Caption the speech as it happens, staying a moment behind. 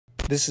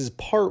This is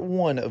part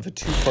one of a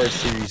two-part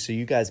series, so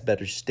you guys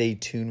better stay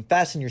tuned,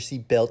 fasten your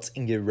seatbelts,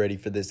 and get ready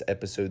for this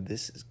episode.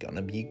 This is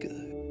gonna be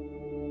good.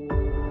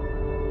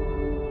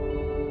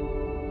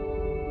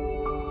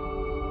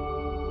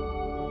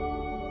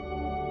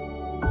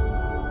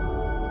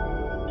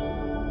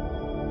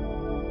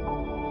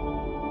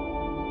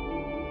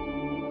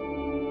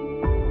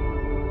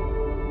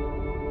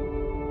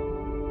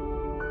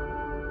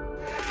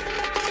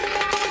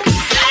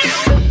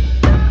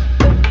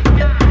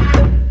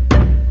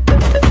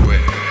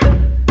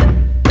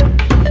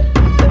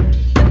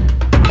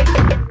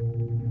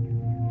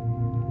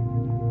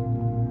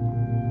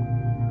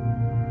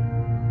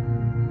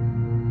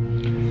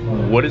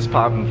 What is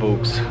poppin',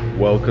 folks?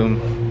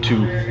 Welcome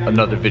to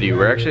another video.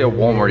 We're actually at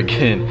Walmart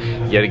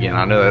again, yet again.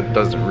 I know that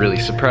doesn't really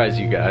surprise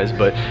you guys,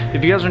 but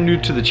if you guys are new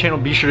to the channel,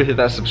 be sure to hit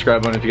that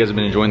subscribe button. If you guys have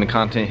been enjoying the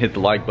content, hit the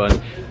like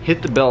button,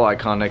 hit the bell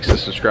icon next to the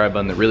subscribe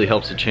button. That really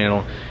helps the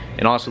channel.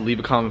 And also leave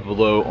a comment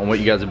below on what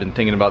you guys have been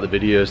thinking about the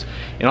videos.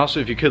 And also,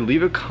 if you could,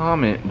 leave a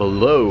comment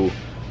below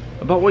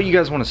about what you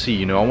guys want to see.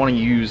 You know, I want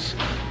to use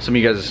some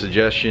of you guys'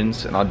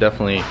 suggestions, and I'll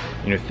definitely,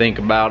 you know, think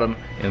about them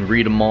and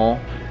read them all.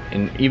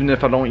 And even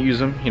if I don't use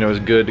them, you know, it's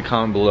good to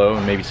comment below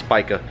and maybe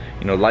spike a,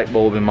 you know, light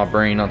bulb in my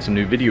brain on some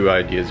new video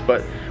ideas.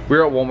 But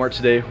we're at Walmart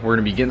today. We're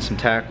gonna be getting some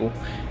tackle,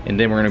 and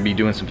then we're gonna be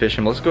doing some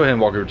fishing. Let's go ahead and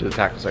walk over to the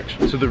tackle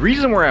section. So the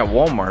reason we're at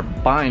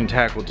Walmart buying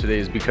tackle today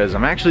is because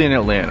I'm actually in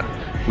Atlanta.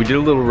 We did a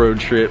little road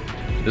trip.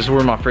 This is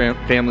where my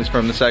family's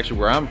from. This is actually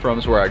where I'm from.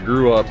 It's where I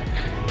grew up.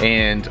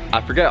 And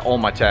I forgot all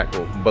my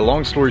tackle. But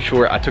long story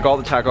short, I took all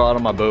the tackle out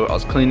of my boat. I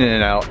was cleaning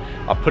it out.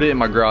 I put it in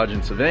my garage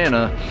in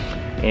Savannah.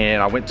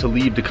 And I went to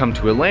leave to come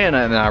to Atlanta,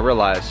 and then I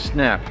realized,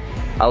 snap,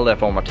 I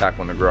left all my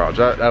tackle in the garage.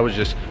 That was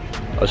just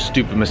a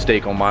stupid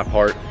mistake on my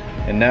part.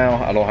 And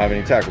now I don't have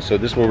any tackle. So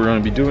this is what we're gonna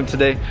be doing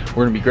today.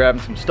 We're gonna be grabbing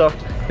some stuff,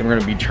 and we're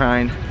gonna be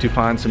trying to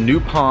find some new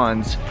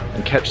ponds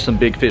and catch some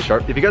big fish.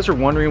 If you guys are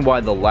wondering why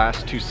the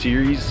last two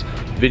series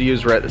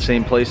videos were at the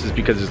same place, is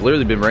because it's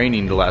literally been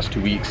raining the last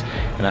 2 weeks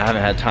and I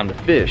haven't had time to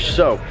fish.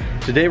 So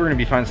today we're gonna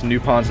be finding some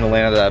new ponds in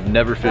Atlanta that I've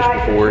never fished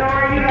before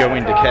and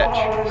going to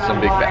catch some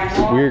big bass.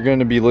 We're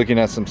gonna be looking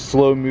at some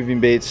slow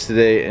moving baits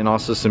today and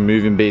also some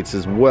moving baits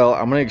as well.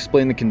 I'm gonna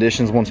explain the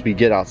conditions once we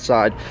get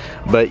outside,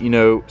 but you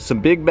know,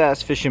 some big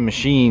bass fishing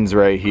machines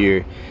right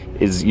here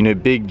is, you know,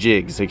 big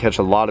jigs. They catch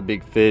a lot of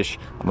big fish.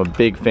 I'm a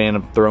big fan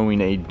of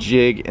throwing a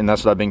jig, and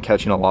that's what I've been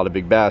catching a lot of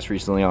big bass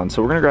recently on.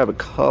 So we're gonna grab a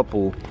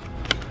couple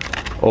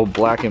old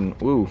black and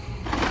blue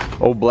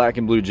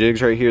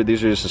jigs right here.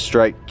 These are just the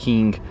Strike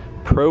King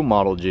Pro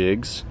model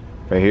jigs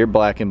right here,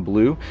 black and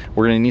blue.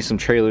 We're gonna need some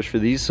trailers for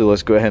these, so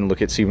let's go ahead and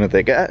look at see what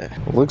they got.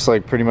 It looks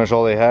like pretty much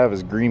all they have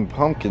is green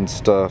pumpkin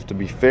stuff, to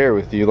be fair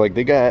with you. Like,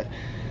 they got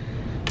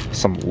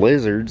some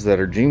lizards that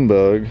are June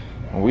bug.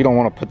 We don't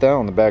want to put that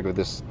on the back of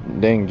this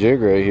dang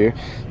jig right here.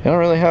 They don't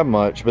really have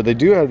much, but they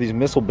do have these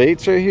missile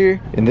baits right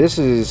here. And this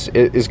is,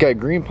 it's got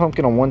green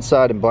pumpkin on one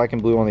side and black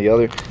and blue on the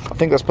other. I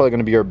think that's probably going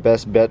to be our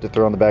best bet to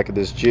throw on the back of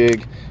this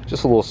jig.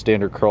 Just a little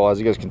standard crawl. As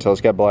you guys can tell,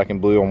 it's got black and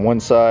blue on one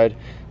side,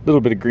 a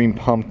little bit of green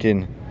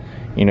pumpkin,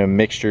 you know,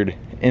 mixtured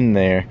in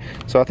there.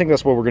 So I think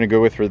that's what we're gonna go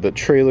with for the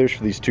trailers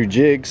for these two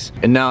jigs.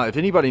 And now, if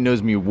anybody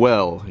knows me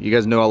well, you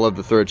guys know I love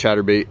to throw a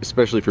chatterbait,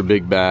 especially for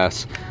big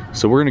bass.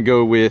 So we're gonna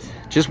go with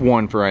just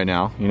one for right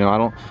now. You know, I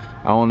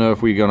don't know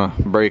if we're gonna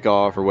break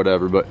off or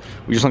whatever, but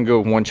we just wanna go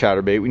with one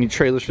chatterbait. We need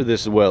trailers for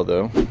this as well,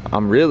 though.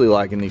 I'm really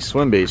liking these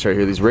swim baits right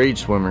here, these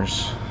Rage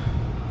swimmers.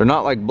 They're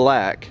not like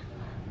black,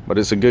 but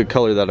it's a good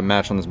color that'll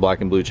match on this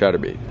black and blue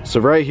chatterbait. So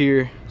right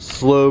here,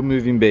 slow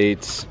moving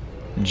baits,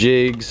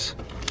 jigs,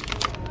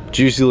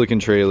 juicy looking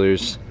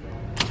trailers,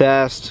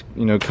 fast,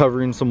 you know,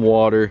 covering some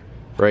water.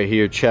 Right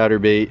here,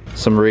 chatterbait,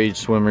 some Rage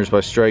swimmers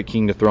by Strike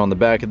King to throw on the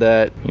back of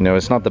that. You know,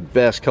 it's not the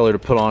best color to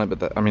put on it,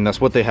 but I mean,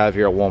 that's what they have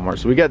here at Walmart.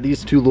 So we got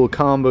these two little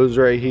combos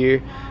right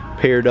here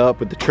paired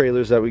up with the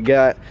trailers that we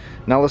got.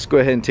 Now let's go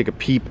ahead and take a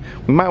peep.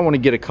 We might want to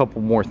get a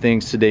couple more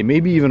things today,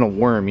 maybe even a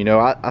worm. You know,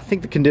 I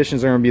think the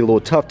conditions are going to be a little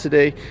tough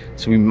today,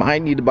 so we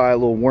might need to buy a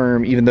little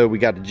worm, even though we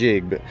got a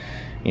jig. But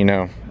you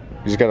know,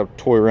 we just got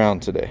to toy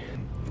around today.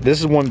 This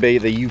is one bait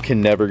that you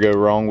can never go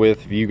wrong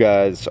with. If you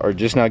guys are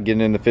just not getting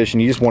into fishing,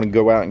 you just want to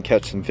go out and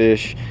catch some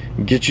fish,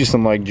 get you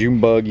some like June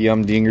bug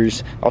yum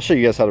dingers. I'll show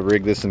you guys how to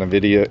rig this in the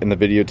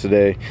video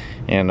today,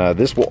 and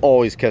this will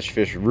always catch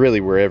fish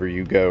really wherever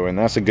you go. And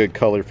that's a good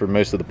color for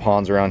most of the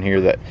ponds around here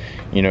that,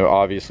 you know,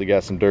 obviously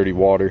got some dirty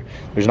water.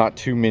 There's not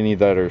too many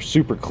that are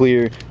super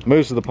clear.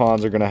 Most of the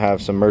ponds are going to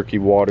have some murky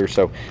water,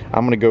 so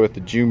I'm going to go with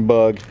the June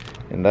bug,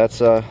 and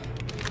that's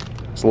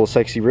it's a little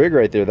sexy rig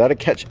right there. That'll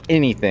catch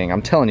anything.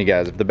 I'm telling you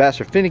guys, if the bass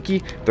are finicky,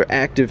 if they're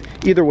active,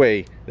 either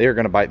way, they are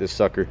gonna bite this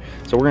sucker.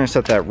 So we're gonna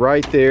set that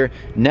right there.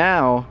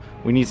 Now,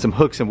 we need some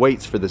hooks and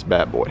weights for this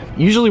bad boy.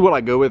 Usually what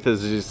I go with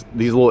is just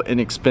these little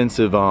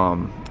inexpensive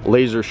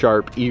laser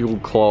sharp eagle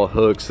claw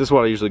hooks. This is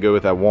what I usually go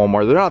with at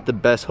Walmart. They're not the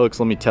best hooks,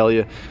 let me tell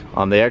you.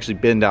 They actually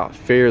bend out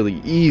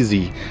fairly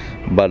easy,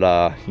 but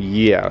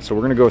yeah. So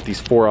we're gonna go with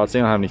these 4-aughts. They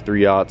don't have any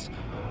 3-aughts.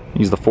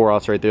 Use the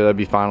 4/0 right there, that'd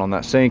be fine on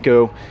that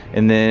Senko.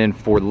 And then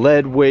for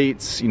lead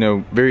weights, you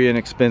know, very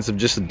inexpensive,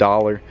 just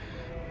 $1.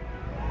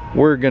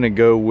 We're gonna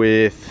go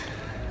with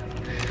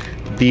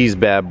these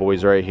bad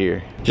boys right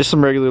here. Just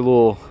some regular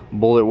little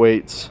bullet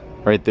weights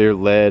right there,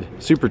 lead,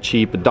 super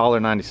cheap,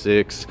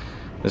 $1.96.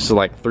 This is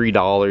like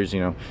 $3, you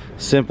know,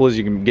 simple as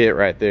you can get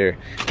right there.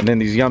 And then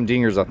these Yum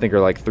Dingers I think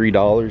are like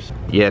 $3.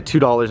 Yeah,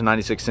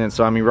 $2.96.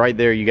 So I mean right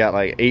there you got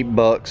like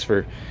 $8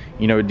 for,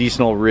 you know, a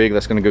decent old rig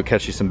that's gonna go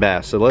catch you some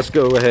bass. So let's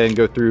go ahead and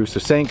go through. So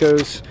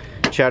Senkos,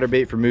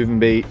 chatterbait for moving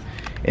bait,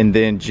 and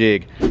then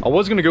jig. I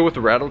was gonna go with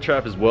the rattle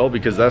trap as well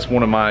because that's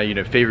one of my, you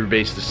know, favorite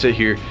baits to sit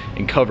here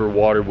and cover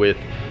water with.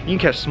 You can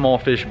catch small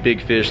fish,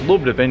 big fish, a little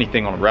bit of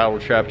anything on a rattle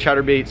trap.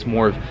 Chatterbait's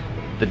more of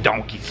the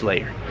donkey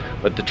slayer,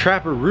 but the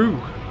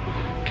trapperoo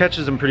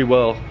catches them pretty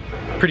well,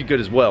 pretty good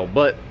as well.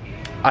 But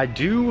I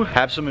do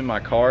have some in my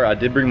car. I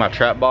did bring my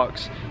trap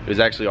box. It was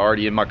actually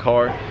already in my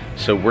car,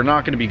 so we're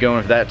not gonna be going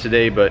with that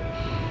today, but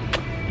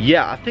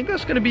yeah, I think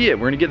that's gonna be it.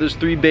 We're gonna get those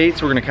 3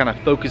 baits. We're gonna kind of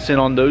focus in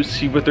on those,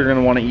 see what they're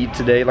gonna wanna eat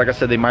today. Like I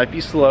said, they might be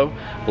slow,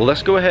 but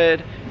let's go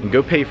ahead and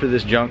go pay for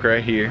this junk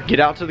right here. Get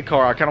out to the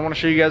car. I kind of wanna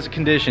show you guys the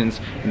conditions,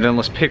 and then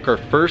let's pick our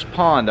first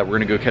pond that we're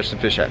gonna go catch some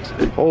fish at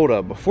today. Hold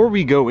up, before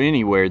we go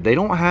anywhere, they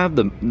don't have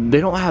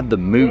the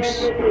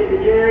moose.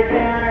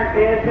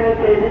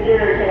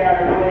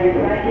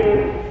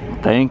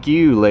 Thank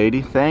you,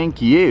 lady,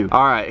 thank you.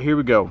 All right, here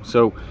we go.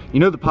 So,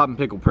 you know the pop and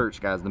pickle perch,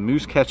 guys, the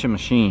moose catching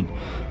machine.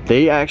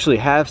 They actually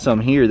have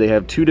some here. They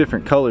have 2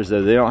 different colors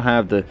though. They don't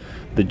have the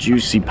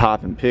juicy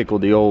pop and pickle,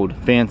 the old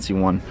fancy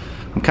one.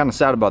 I'm kind of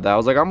sad about that. I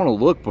was like, I'm gonna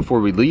look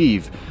before we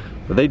leave,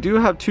 but they do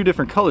have 2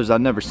 different colors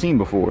I've never seen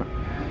before.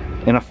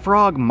 And a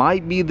frog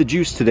might be the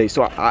juice today,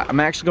 so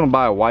I'm actually gonna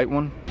buy a white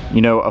one.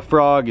 You know, a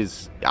frog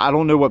is, I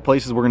don't know what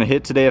places we're gonna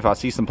hit today. If I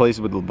see some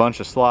places with a bunch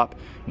of slop,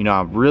 you know,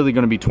 I'm really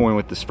gonna be toying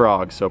with this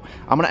frog. So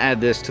I'm gonna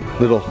add this to the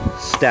little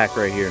stack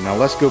right here. Now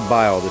let's go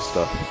buy all this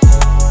stuff.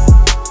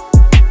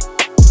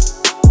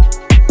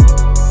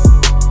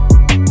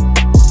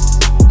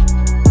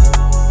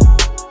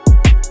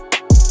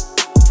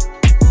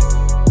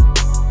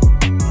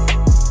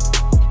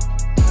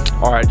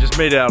 All right, just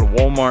made it out of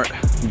Walmart.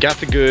 Got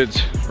the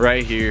goods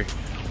right here.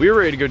 We were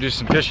ready to go do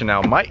some fishing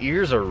now. My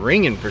ears are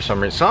ringing for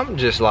some reason. Something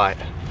just like,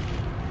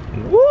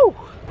 woo!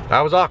 That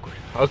was awkward.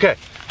 Okay,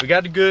 we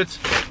got the goods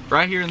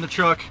right here in the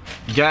truck.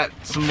 Got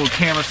some little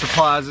camera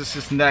supplies,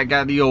 this and that.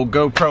 Got the old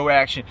GoPro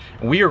action.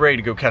 And we are ready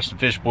to go catch some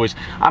fish, boys.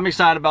 I'm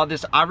excited about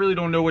this. I really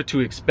don't know what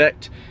to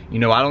expect. You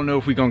know, I don't know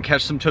if we're gonna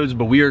catch some toads,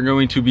 but we are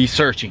going to be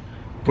searching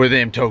for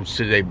them toads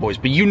today, boys.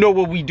 But you know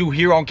what we do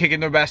here on Kicking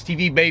Their Bass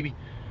TV, baby.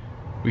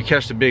 We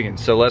catch the big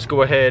ones. So let's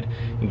go ahead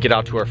and get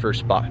out to our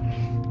first spot.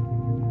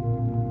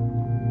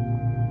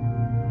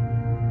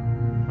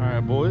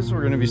 Alright boys,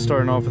 we're gonna be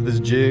starting off with this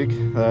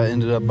jig that I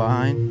ended up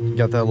buying.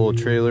 Got that little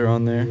trailer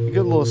on there. A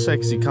good little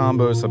sexy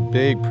combo. It's a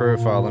big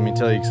profile, let me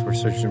tell you, because we're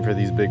searching for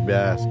these big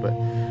bass. But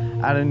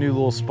I had a new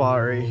little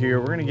spot right here.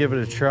 We're gonna give it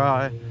a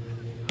try.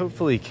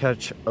 Hopefully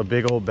catch a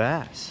big old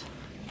bass.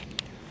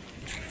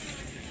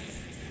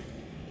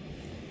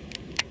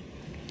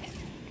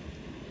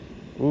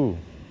 Ooh.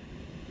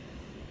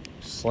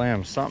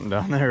 Slammed something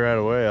down there right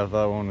away. I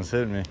thought one was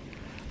hitting me.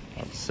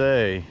 I'd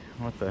say,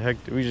 what the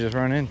heck did we just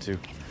run into?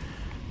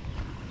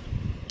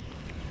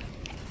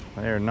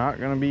 They are not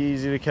going to be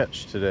easy to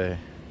catch today.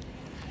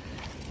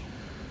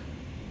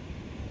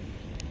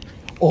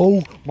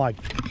 Oh my.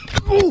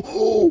 Oh,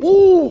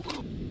 oh.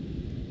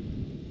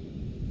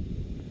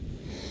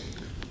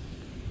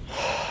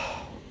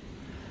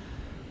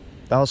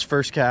 That was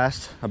first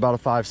cast, about a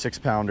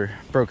 5-6 pounder.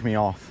 Broke me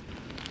off.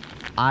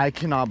 I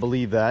cannot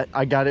believe that.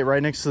 I got it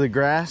right next to the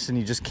grass and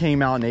he just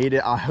came out and ate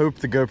it. I hope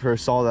the GoPro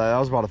saw that. That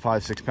was about a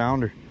 5-6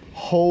 pounder.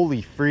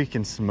 Holy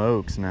freaking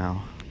smokes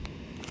now.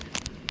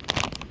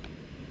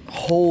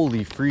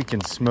 Holy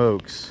freaking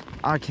smokes.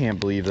 I can't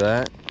believe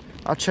that.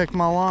 I checked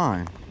my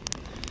line.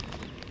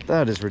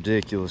 That is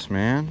ridiculous,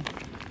 man.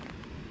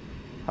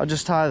 I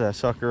just tied that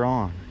sucker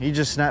on. He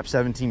just snapped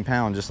 17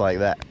 pounds just like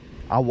that.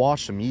 I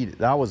watched him eat it.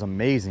 That was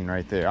amazing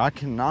right there. I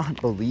cannot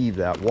believe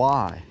that.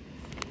 Why?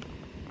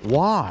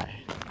 Why?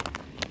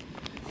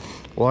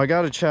 Well, I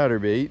got a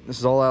chatterbait. This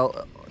is all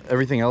out.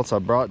 Everything else I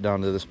brought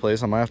down to this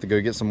place. I might have to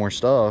go get some more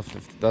stuff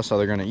if that's how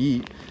they're gonna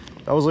eat.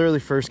 That was literally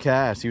first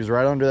cast. He was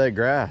right under that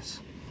grass.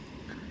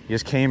 He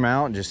just came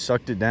out and just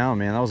sucked it down,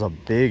 man. That was a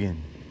big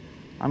one.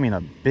 I mean,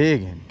 a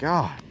big one.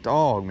 God,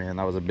 dog, man,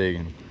 that was a big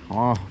one.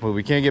 Oh, but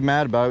we can't get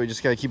mad about it. We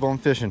just gotta keep on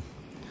fishing.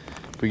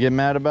 If we get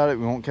mad about it,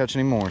 we won't catch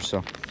any more.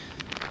 So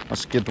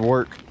let's get to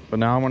work. But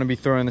now I'm gonna be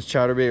throwing this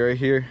chatterbait right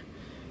here.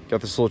 Got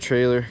this little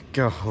trailer.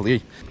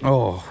 Golly.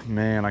 Oh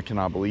man, I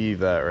cannot believe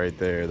that right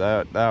there.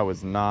 That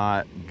was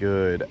not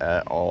good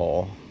at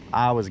all.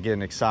 I was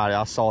getting excited.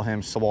 I saw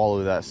him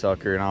swallow that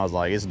sucker and I was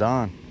like, it's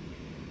done.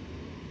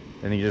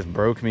 And he just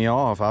broke me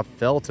off. I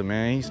felt it,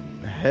 man. He's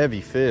a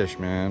heavy fish,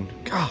 man.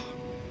 God,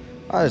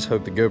 I just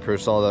hope the GoPro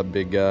saw that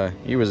big guy.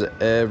 He was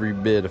every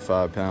bit of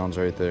 5 pounds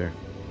right there.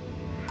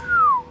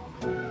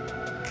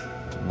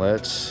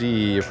 Let's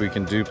see if we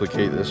can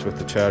duplicate this with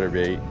the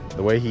chatterbait.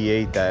 The way he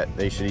ate that,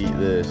 they should eat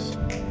this.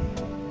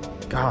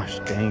 Gosh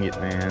dang it,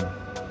 man.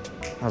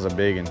 That was a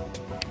big one.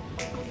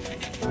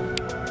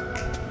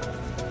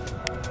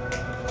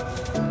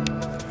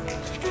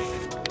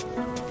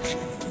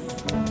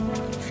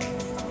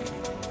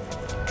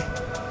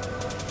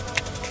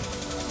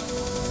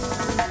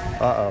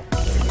 Uh-oh.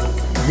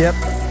 Yep.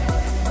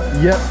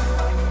 Yep.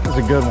 That's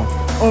a good one.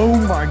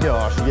 Oh my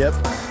gosh. Yep.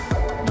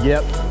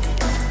 Yep.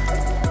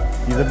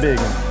 He's a big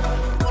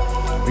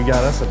one. We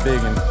got us a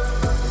big one.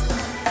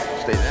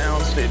 Stay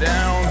down, stay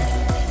down.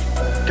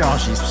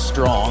 Gosh, he's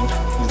strong.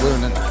 He's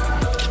living in.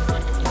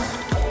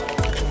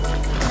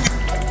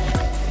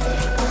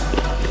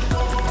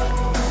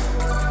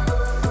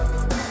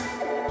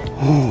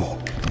 Oh,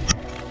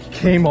 he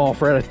came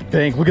off right at the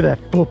bank. Look at that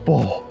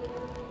football.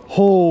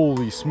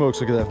 Holy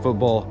smokes, look at that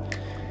football.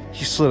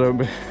 He slid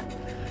over.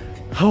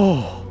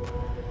 Oh,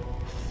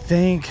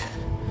 thank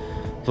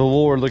the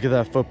Lord. Look at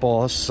that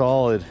football. That's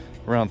solid.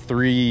 Around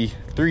three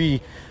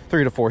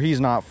to 4. He's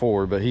not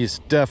 4, but he's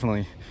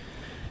definitely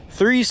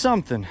 3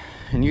 something.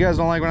 And you guys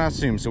don't like when I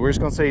assume, so we're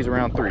just gonna say he's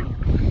around 3.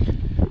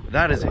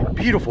 That is a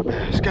beautiful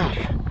bass. Gosh,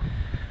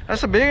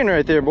 that's a big one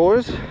right there,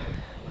 boys.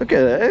 Look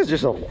at that. It's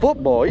just a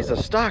football. He's a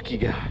stocky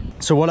guy.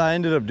 So what I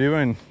ended up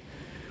doing,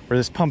 where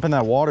this pumping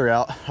that water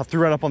out, I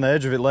threw right up on the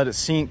edge of it, let it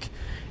sink,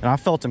 and I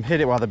felt him hit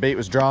it while the bait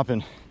was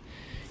dropping.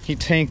 He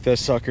tanked that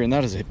sucker, and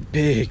that is a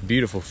big,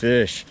 beautiful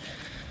fish.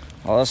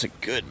 Oh, that's a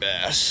good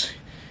bass.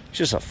 It's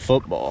just a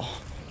football.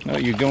 No,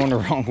 you're going the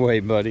wrong way,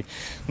 buddy.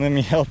 Let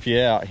me help you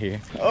out here.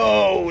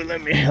 Oh,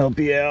 let me help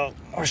you out.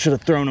 I should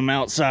have thrown him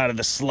outside of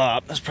the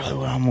slop. That's probably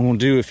what I'm gonna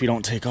do if you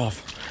don't take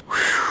off.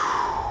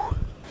 Whew.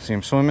 See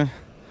him swimming?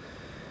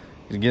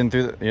 He's getting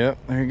through the, yep,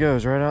 there he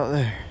goes, right out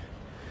there.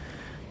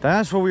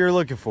 That's what we were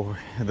looking for,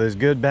 those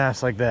good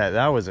bass like that.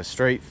 That was a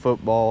straight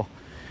football.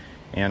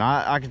 And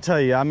I can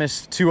tell you, I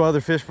missed 2 other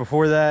fish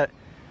before that.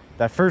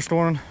 That first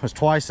one was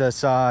twice that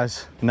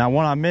size. And that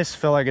one I missed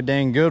felt like a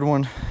dang good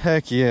one.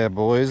 Heck yeah,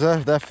 boys,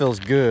 that feels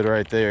good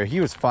right there. He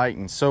was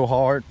fighting so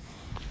hard.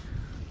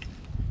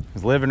 He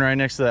was living right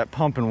next to that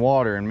pumping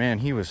water, and man,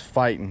 he was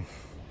fighting.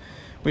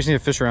 We just need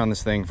to fish around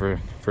this thing for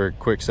a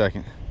quick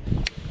second.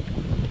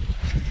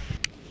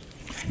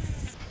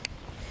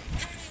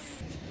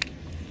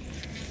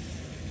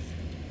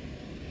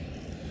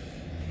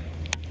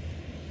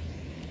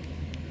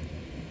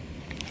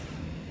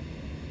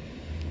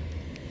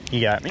 You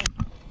got me.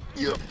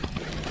 Yep.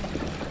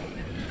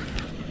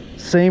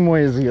 Same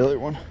way as the other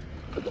one.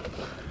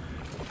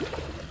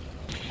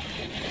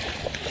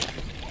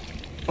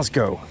 Let's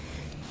go.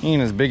 He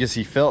ain't as big as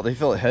he felt. They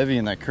felt heavy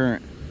in that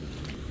current.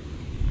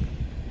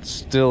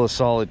 Still a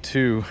solid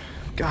 2.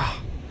 God,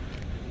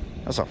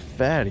 that's a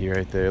fatty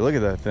right there. Look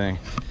at that thing.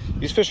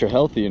 These fish are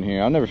healthy in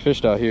here. I've never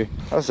fished out here.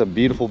 That's a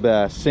beautiful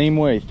bass. Same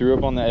way, threw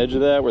up on the edge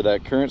of that where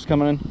that current's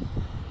coming in,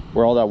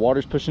 where all that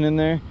water's pushing in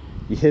there.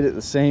 You hit it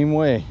the same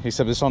way,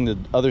 except it's on the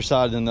other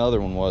side than the other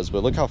one was.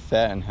 But look how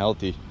fat and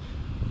healthy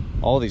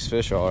all these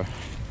fish are.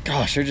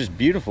 Gosh, they're just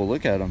beautiful.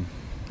 Look at them.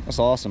 That's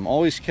awesome.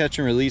 Always catch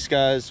and release,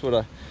 guys.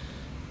 What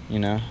you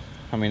know,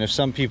 I mean, if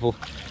some people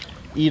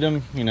eat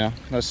them, you know,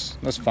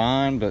 that's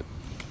fine. But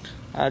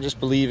I just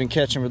believe in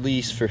catch and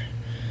release for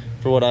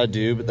what I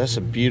do. But that's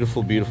a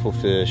beautiful, beautiful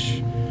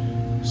fish.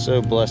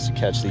 So blessed to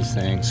catch these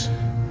things.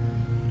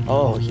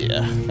 Oh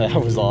yeah, that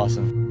was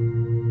awesome.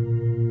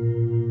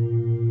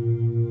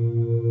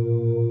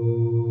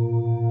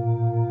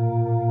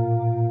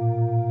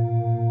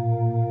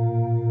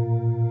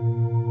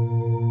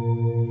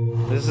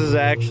 This is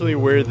actually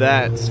where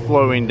that's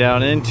flowing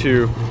down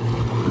into,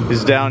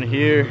 is down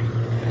here.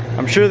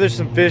 I'm sure there's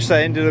some fish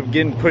that ended up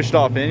getting pushed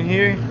off in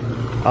here,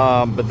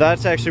 but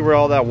that's actually where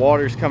all that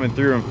water's coming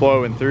through and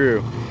flowing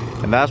through.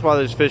 And that's why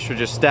those fish are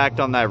just stacked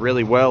on that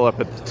really well up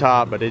at the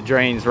top, but it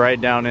drains right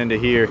down into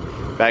here,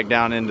 back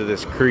down into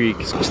this creek.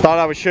 So just thought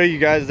I would show you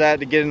guys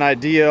that to get an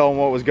idea on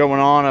what was going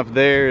on up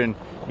there, and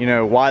you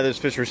know, why those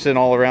fish were sitting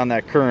all around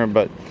that current.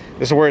 But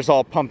this is where it's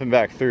all pumping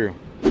back through.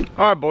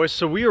 All right, boys,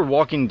 so we are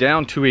walking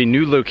down to a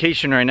new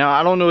location right now.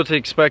 I don't know what to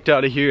expect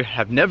out of here.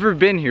 I've never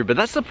been here, but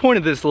that's the point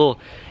of this little,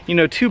 you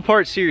know,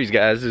 2-part series,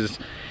 guys, is,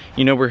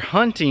 you know, we're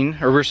hunting,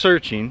 or we're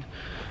searching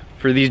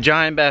for these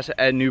giant bass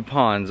at new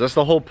ponds. That's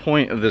the whole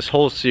point of this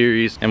whole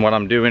series and what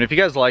I'm doing. If you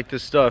guys like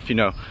this stuff, you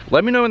know,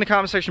 let me know in the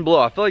comment section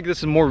below. I feel like this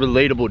is more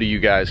relatable to you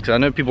guys, because I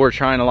know people are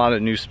trying a lot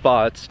of new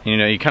spots. You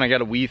know, you kind of got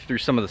to weave through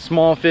some of the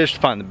small fish to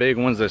find the big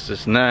ones,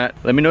 this and that.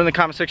 Let me know in the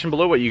comment section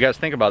below what you guys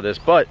think about this.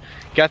 But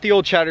got the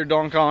old chatter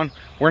donk on.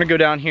 We're gonna go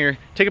down here,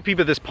 take a peep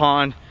at this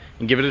pond,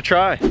 and give it a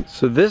try.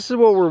 So this is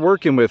what we're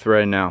working with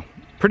right now.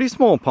 Pretty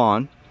small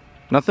pond,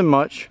 nothing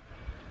much.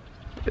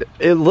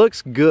 It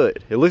looks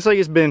good. It looks like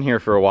it's been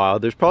here for a while.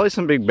 There's probably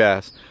some big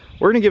bass.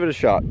 We're gonna give it a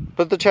shot.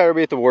 Put the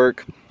chatterbait to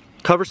work,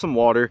 cover some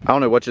water. I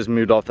don't know what just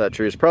moved off that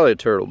tree. It's probably a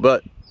turtle,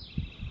 but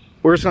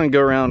we're just gonna go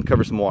around,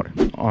 cover some water.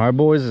 All right,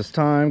 boys, it's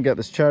time. Got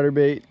this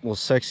chatterbait, little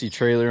sexy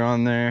trailer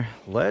on there.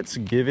 Let's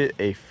give it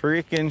a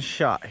freaking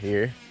shot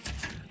here.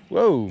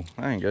 Whoa,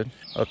 that ain't good.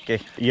 Okay.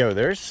 Yo,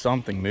 there's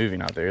something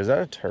moving out there. Is that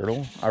a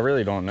turtle? I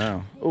really don't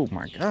know. Oh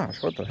my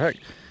gosh, what the heck?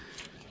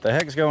 The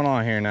heck's going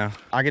on here now?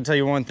 I can tell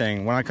you one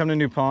thing. When I come to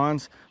new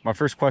ponds, my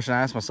first question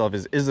I ask myself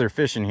is there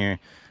fish in here?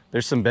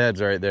 There's some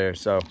beds right there,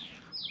 so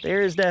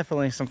there is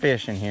definitely some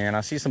fish in here, and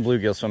I see some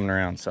bluegill swimming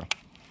around, so.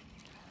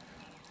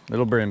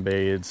 Little brim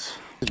beds.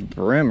 There's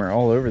brim are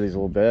all over these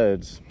little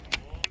beds.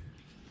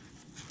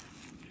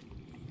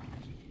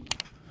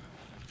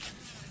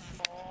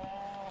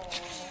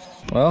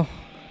 Well,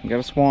 I got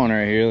a swan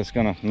right here that's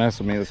gonna mess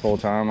with me this whole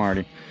time. I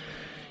already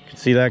could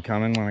see that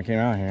coming when I came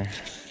out here.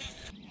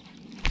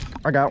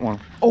 I got one.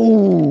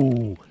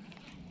 Oh!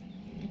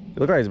 It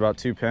looked like he's about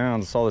 2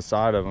 pounds. I saw the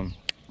side of him.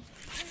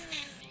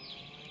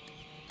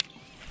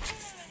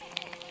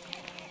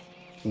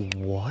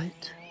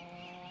 What?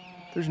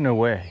 There's no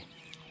way.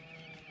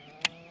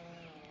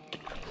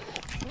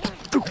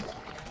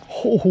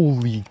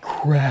 Holy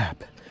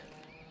crap.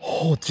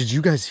 Oh, did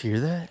you guys hear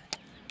that?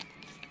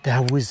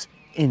 That was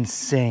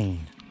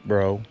insane,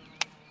 bro.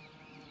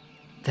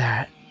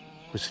 That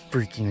was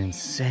freaking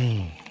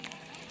insane.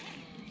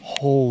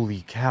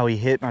 Holy cow, he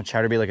hit my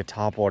chatterbait like a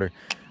topwater.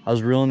 I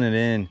was reeling it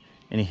in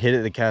and he hit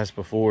it the cast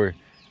before.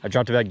 I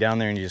dropped it back down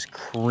there and he just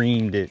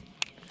creamed it.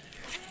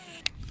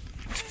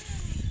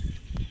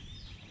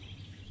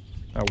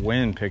 That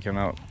wind picking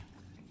up.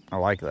 I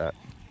like that.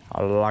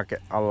 I like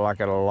it. I like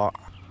it a lot.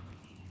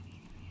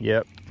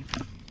 Yep.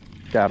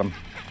 Got him.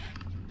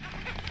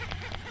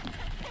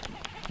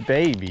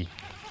 Baby.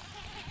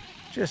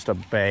 Just a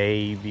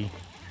baby.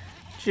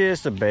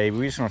 Just a baby.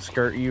 We just gonna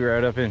skirt you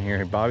right up in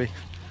here, Bobby.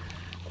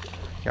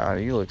 God,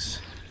 he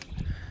looks...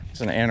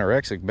 It's an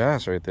anorexic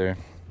bass right there.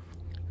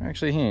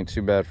 Actually, he ain't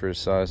too bad for his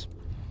size.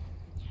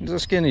 He's a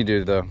skinny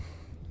dude, though.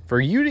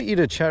 For you to eat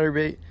a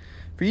chatterbait,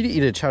 for you to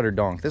eat a chatter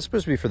donk, that's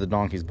supposed to be for the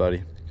donkeys,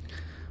 buddy.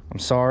 I'm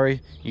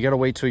sorry. You gotta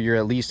wait till you're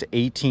at least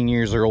 18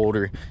 years or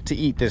older to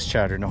eat this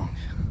chatter donk.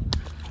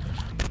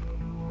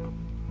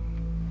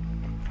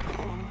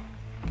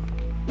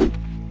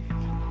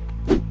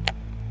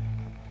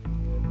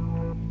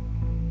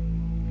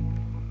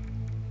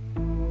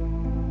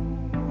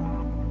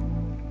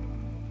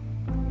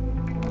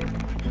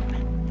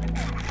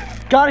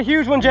 Got a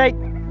huge one, Jake.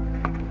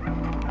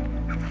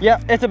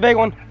 Yep, it's a big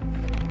one.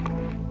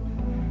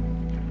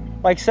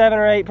 Like 7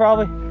 or 8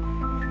 probably.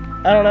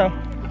 I don't know.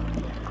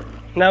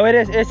 No,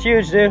 it's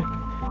huge, dude.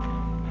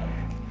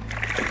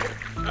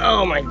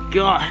 Oh my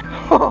God.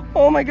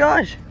 Oh my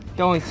gosh.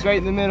 Going straight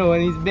in the middle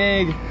and he's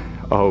big.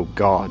 Oh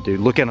God, dude,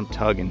 look at him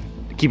tugging.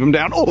 Keep him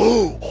down.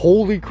 Oh,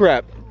 holy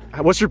crap.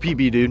 What's your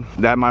PB, dude?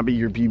 That might be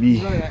your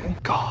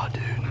PB. God,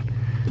 dude.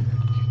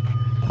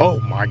 Oh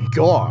my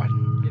God.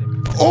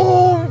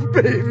 Oh,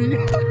 baby.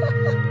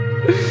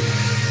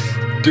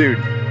 Dude,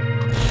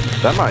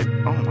 that might,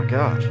 oh my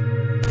gosh.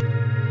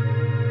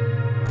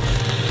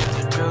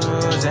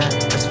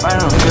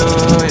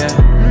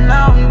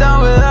 Now I'm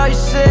done with all you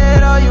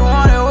said. All you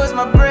wanted was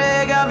my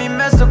bread. Got me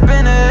messed up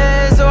in the head.